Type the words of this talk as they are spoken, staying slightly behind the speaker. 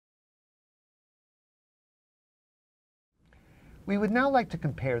We would now like to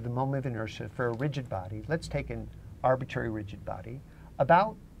compare the moment of inertia for a rigid body. Let's take an arbitrary rigid body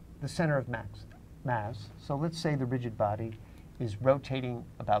about the center of mass. So let's say the rigid body is rotating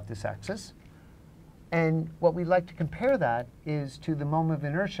about this axis. And what we'd like to compare that is to the moment of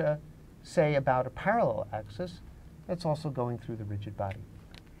inertia, say, about a parallel axis that's also going through the rigid body.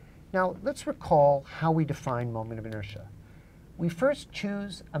 Now, let's recall how we define moment of inertia. We first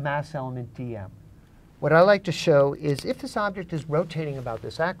choose a mass element dm. What I like to show is if this object is rotating about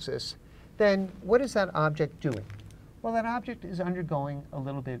this axis, then what is that object doing? Well, that object is undergoing a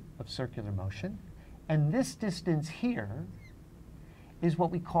little bit of circular motion. And this distance here is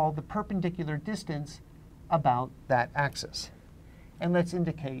what we call the perpendicular distance about that axis. And let's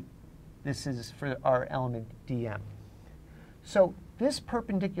indicate this is for our element dm. So this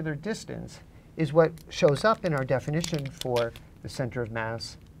perpendicular distance is what shows up in our definition for the center of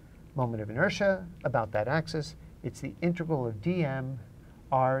mass moment of inertia about that axis. It's the integral of dm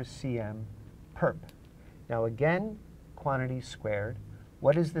rcm perp. Now again, quantity squared.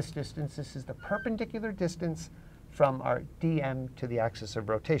 What is this distance? This is the perpendicular distance from our dm to the axis of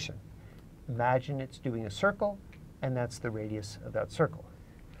rotation. Imagine it's doing a circle, and that's the radius of that circle.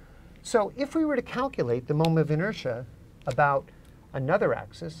 So if we were to calculate the moment of inertia about another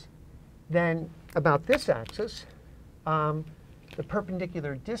axis, then about this axis, the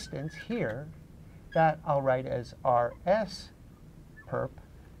perpendicular distance here, that I'll write as rs perp.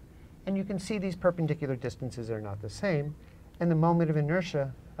 And you can see these perpendicular distances are not the same. And the moment of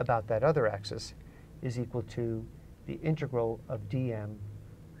inertia about that other axis is equal to the integral of dm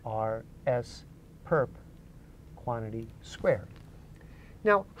rs perp quantity squared.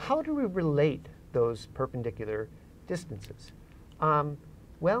 Now, how do we relate those perpendicular distances?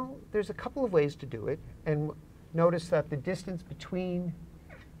 Well, there's a couple of ways to do it. And notice that the distance between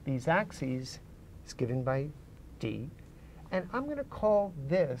these axes is given by d. And I'm going to call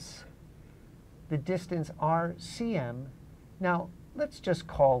this the distance rcm. Now, let's just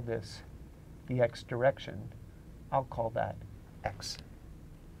call this the x direction. I'll call that x.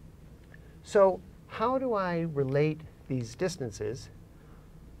 So how do I relate these distances?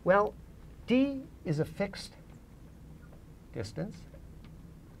 Well, d is a fixed distance.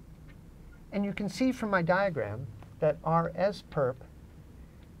 And you can see from my diagram that rs perp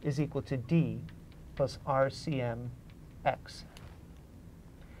is equal to d plus rcm x.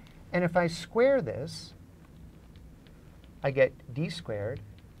 And if I square this, I get d squared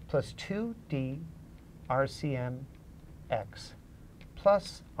plus 2d rcm x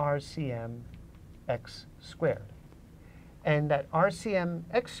plus rcm x squared. And that rcm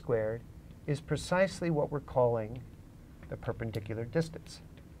x squared is precisely what we're calling the perpendicular distance.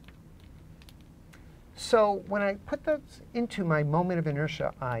 So when I put that into my moment of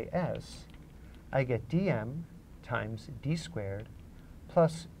inertia is, I get dm times d squared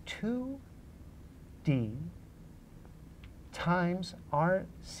plus 2d times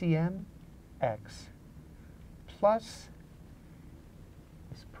rcm x plus,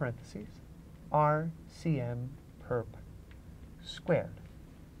 this parentheses, rcm perp squared.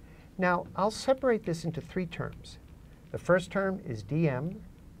 Now, I'll separate this into three terms. The first term is dm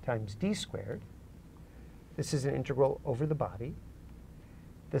times d squared. This is an integral over the body.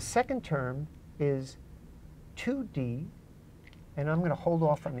 The second term is 2d, and I'm going to hold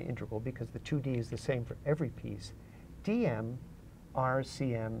off on the integral because the 2d is the same for every piece, dm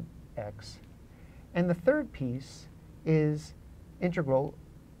rcm x. And the third piece is integral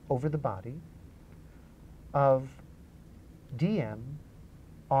over the body of dm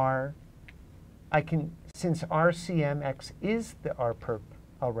r. Since rcm x is the r perp,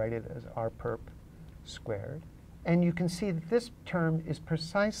 I'll write it as r perp squared. And you can see that this term is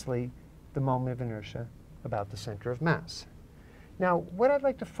precisely the moment of inertia about the center of mass. Now, what I'd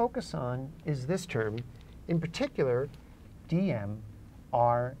like to focus on is this term, in particular, dm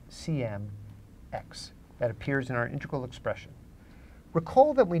rcm x, that appears in our integral expression.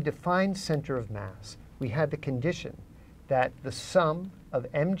 Recall that we defined center of mass. We had the condition that the sum of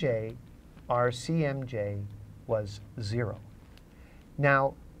mj rcmj was 0.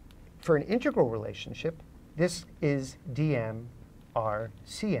 Now, for an integral relationship, this is dm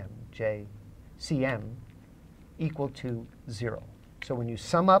rcmj cm equal to 0. So when you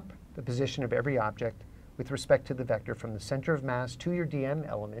sum up the position of every object with respect to the vector from the center of mass to your dm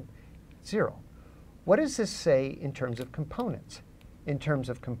element, 0. What does this say in terms of components? In terms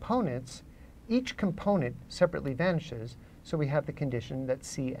of components, each component separately vanishes, so we have the condition that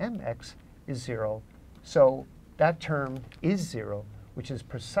cmx is 0. So that term is 0, which is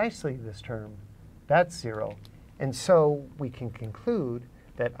precisely this term. That's 0. And so we can conclude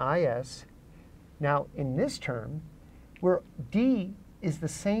that is, now in this term, where d is the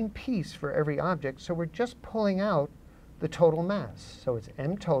same piece for every object, so we're just pulling out the total mass. So it's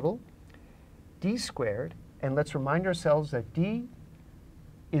m total, d squared, and let's remind ourselves that d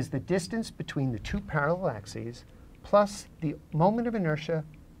is the distance between the two parallel axes plus the moment of inertia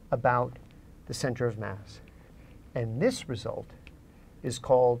about the center of mass. And this result is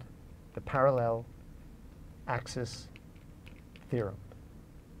called the parallel axis theorem.